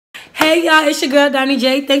Hey y'all, it's your girl Donnie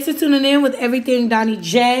J. Thanks for tuning in with everything Donnie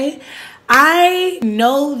J. I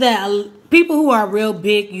know that people who are real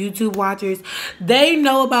big YouTube watchers, they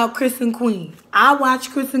know about Chris and Queen. I watch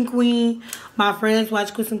Chris and Queen. My friends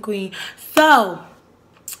watch Chris and Queen. So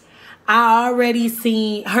I already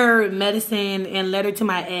heard Medicine and Letter to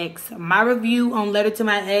My Ex. My review on Letter to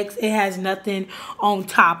My Ex, it has nothing on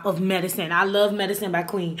top of Medicine. I love Medicine by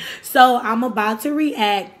Queen. So I'm about to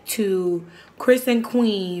react to Chris and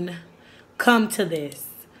Queen Come to this.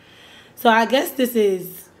 So I guess this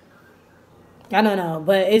is, I don't know,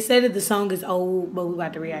 but it said that the song is old, but we're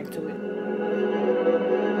about to react to it.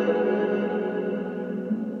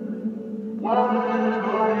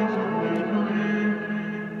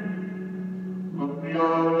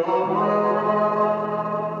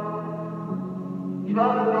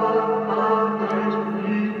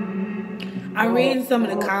 I'm reading some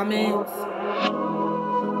of the comments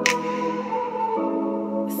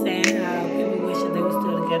saying how people wish that they were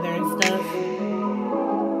still together and stuff.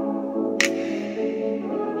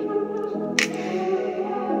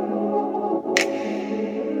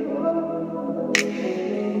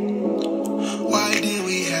 Why did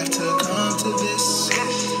we have to come to this?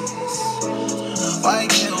 Why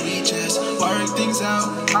can't we just work things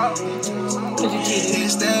out?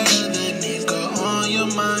 Is that other nigga on your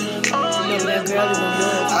mind?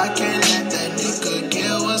 I can't let that nigga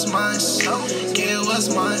get what's mine. Get what's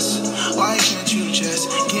mine. Why can't you just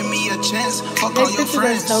give me a chance? Fuck all your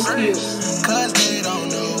friends. So cute. Cause they don't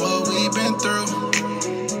know what we've been through.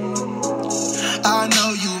 I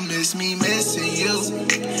know you miss me missing you,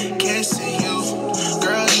 kissing you.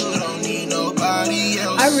 Girl, you don't need nobody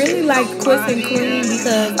else. I really like Chris and Queen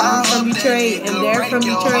because I'm from Detroit and they're from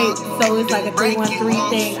Detroit, so it's like a 313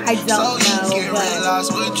 thing. I don't know,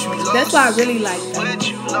 but that's why I really like them.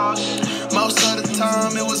 Most of the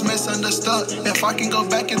time it was misunderstood. If I can go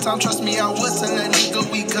back in time, trust me, I would. Tell that nigga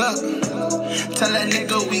we good. Tell that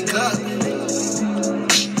nigga we good.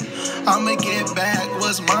 I'ma get back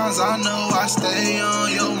what's mine. I know I stay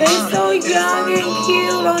on your mind. They're so young and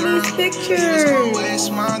cute on these pictures.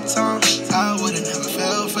 Waste my time. I would've never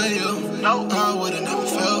fell for you. No, I would've never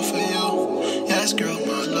fell for you. Yes, girl,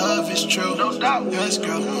 my love is true. No doubt. Yes,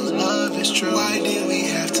 girl, my love is true. Why did we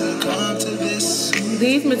have to come to this?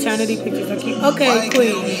 These maternity pictures are cute. Okay, why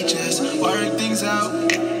Queen. Can't we just work things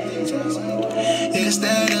out? Is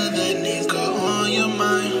that other nigga on your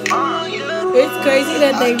mind? It's crazy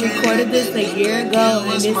that they recorded this a year ago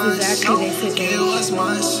and this is actually their situation.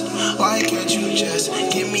 Why can't you just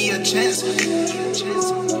give me a chance?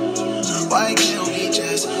 Why can't we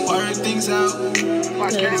just work things out?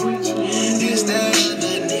 Is that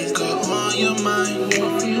other nigga on your mind?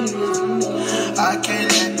 I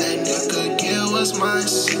can't let that nigga get what's mine.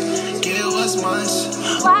 Get what's mine.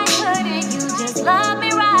 Why couldn't you just love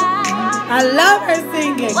me right? I love her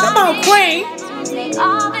singing. Come on, Queen. Take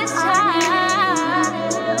all this time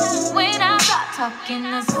when I start talking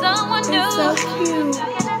to someone new. So cute.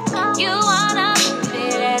 You wanna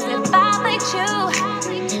feel as if I played you,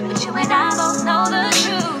 but you and I both know the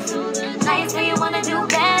truth. Now you say you wanna do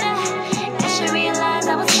better. You should realize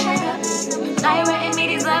I was fed up. Now you're writing me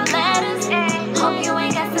these love letters. Hope you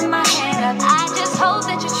ain't got my head up. I just hope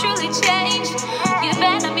that you truly change. You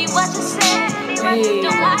better be what you say. Hey.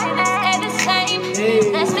 Don't lie and stay the same.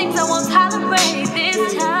 Hey. There's things I won't tolerate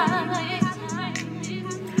this time.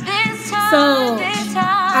 So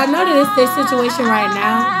I know that it's their situation right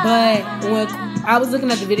now, but when I was looking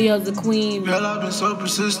at the videos of Queen Girl, I've been so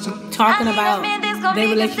persistent. talking about their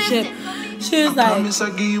relationship, she was like, I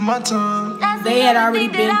give you my time. they had already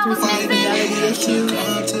been through some infidelity issues.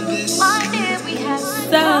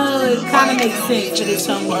 So it kind of makes sense for this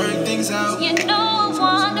song. You know I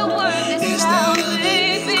want to work this out,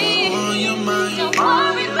 baby. Don't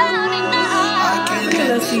worry about it now. Look at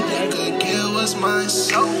us, CJ. Get what's mine.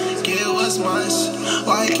 Get what's mine.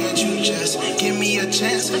 Why can't you just give me a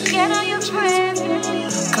chance? Forget all your friends.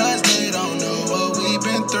 Cause they don't know what we've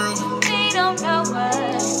been through. They don't know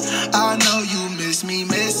us. I know you miss me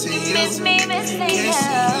missing you. Miss me missing Kissing you.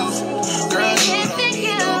 you. Girl, you don't Missing need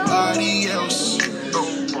you. nobody else.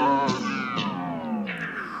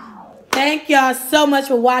 Thank y'all so much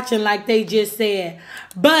for watching, like they just said.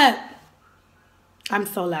 But I'm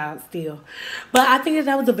so loud still. But I think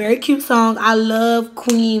that was a very cute song. I love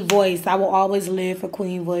Queen voice. I will always live for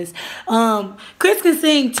Queen voice. Chris can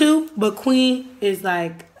sing too, but Queen is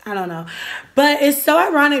like, I don't know. But it's so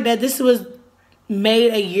ironic that this was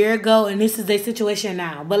made a year ago and this is their situation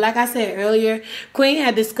now. But like I said earlier, Queen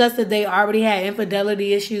had discussed that they already had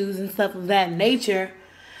infidelity issues and stuff of that nature.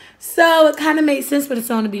 So it kind of made sense for the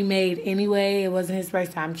song to be made anyway. It wasn't his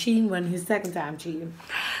first time cheating, wasn't his second time cheating.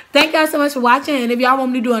 Thank y'all so much for watching. And if y'all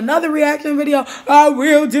want me to do another reaction video, I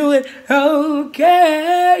will do it.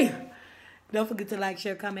 Okay. Don't forget to like,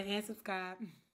 share, comment, and subscribe.